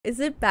Is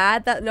it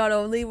bad that not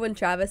only when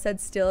Travis said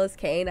steal his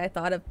cane, I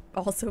thought of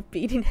also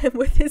beating him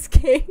with his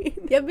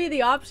cane? Give me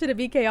the option to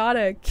be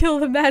chaotic. Kill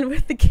the man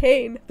with the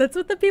cane. That's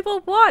what the people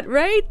want,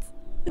 right?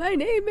 My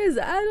name is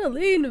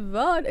Adeline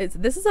Vaughn.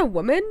 This is a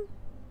woman?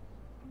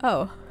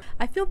 Oh.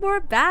 I feel more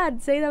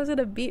bad saying I was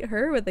gonna beat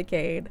her with a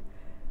cane.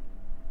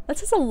 That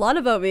says a lot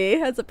about me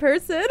as a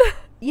person.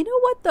 You know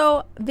what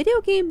though?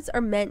 Video games are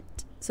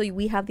meant so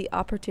we have the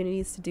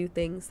opportunities to do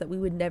things that we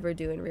would never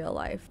do in real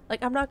life.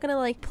 Like, I'm not gonna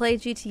like play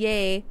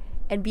GTA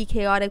and be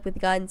chaotic with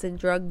guns and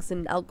drugs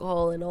and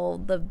alcohol and all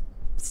the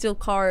steal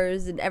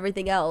cars and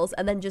everything else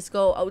and then just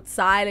go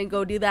outside and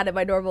go do that in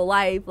my normal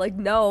life. Like,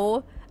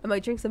 no. I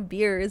might drink some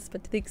beers,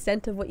 but to the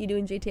extent of what you do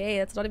in GTA,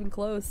 that's not even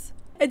close.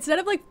 Instead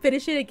of like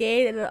finishing a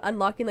game and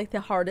unlocking like the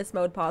hardest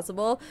mode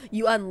possible,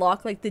 you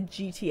unlock like the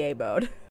GTA mode.